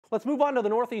Let's move on to the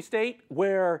Northeast State,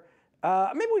 where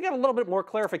maybe we got a little bit more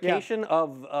clarification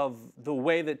of the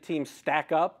way that teams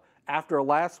stack up after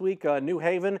last week. New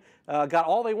Haven got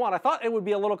all they want. I thought it would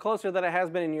be a little closer than it has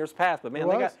been in years past, but man,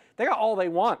 they got all they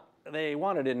want. They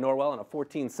wanted in Norwell in a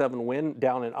 14-7 win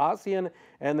down in Ossian,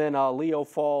 and then Leo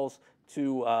falls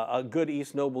to a good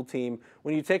East Noble team.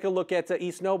 When you take a look at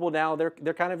East Noble now,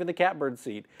 they're kind of in the catbird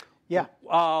seat. Yeah.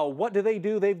 What do?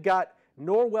 They've got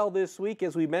Norwell this week,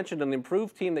 as we mentioned, an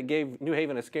improved team that gave New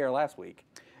Haven a scare last week.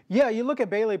 Yeah, you look at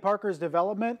Bailey Parker's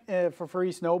development for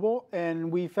East Noble,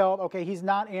 and we felt, okay, he's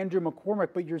not Andrew McCormick,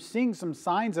 but you're seeing some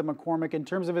signs of McCormick in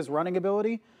terms of his running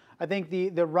ability. I think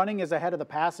the running is ahead of the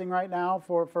passing right now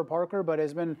for Parker, but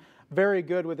has been very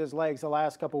good with his legs the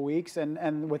last couple weeks.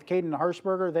 And with Caden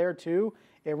Hirschberger there too,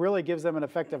 it really gives them an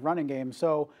effective running game.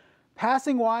 So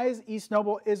passing-wise, East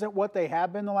Noble isn't what they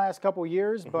have been the last couple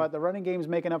years, but the running game's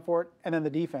making up for it, and then the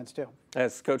defense too.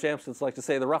 As Coach Amstutz likes to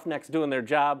say, the Roughnecks doing their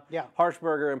job. Yeah.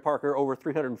 Hirschberger and Parker over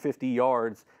 350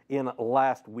 yards in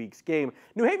last week's game.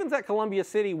 New Haven's at Columbia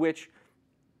City, which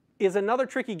is another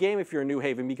tricky game if you're in New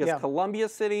Haven, because Columbia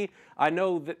City, I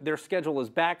know that their schedule is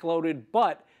backloaded,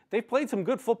 but they've played some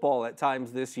good football at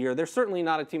times this year. They're certainly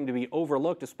not a team to be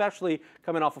overlooked, especially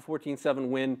coming off a 14-7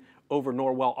 win over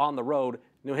Norwell on the road.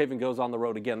 New Haven goes on the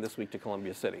road again this week to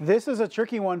Columbia City. This is a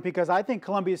tricky one because I think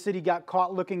Columbia City got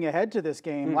caught looking ahead to this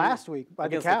game last week by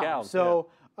against the Cows. The Cows.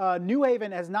 So New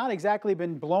Haven has not exactly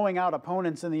been blowing out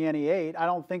opponents in the NE8. I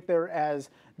don't think they're as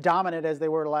dominant as they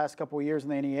were the last couple of years in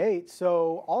the NE8.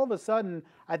 So all of a sudden,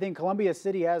 I think Columbia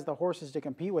City has the horses to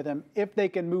compete with them if they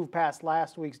can move past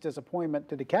last week's disappointment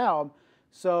to DeKalb.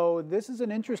 So this is an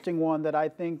interesting one that I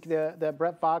think that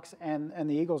Brett Fox and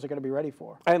the Eagles are going to be ready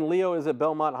for. And Leo is at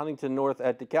Belmont, Huntington North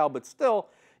at DeKalb, but still,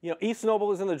 you know, East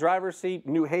Noble is in the driver's seat.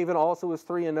 New Haven also is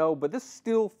 3-0, but this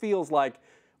still feels like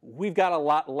we've got a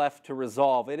lot left to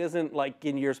resolve. It isn't like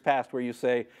in years past where you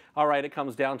say, all right, it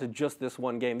comes down to just this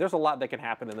one game. There's a lot that can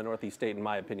happen in the Northeast State, in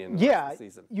my opinion, the rest of the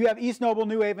season. You have East Noble,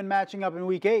 New Haven matching up in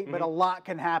Week 8, but a lot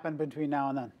can happen between now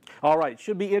and then. All right,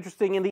 should be interesting in the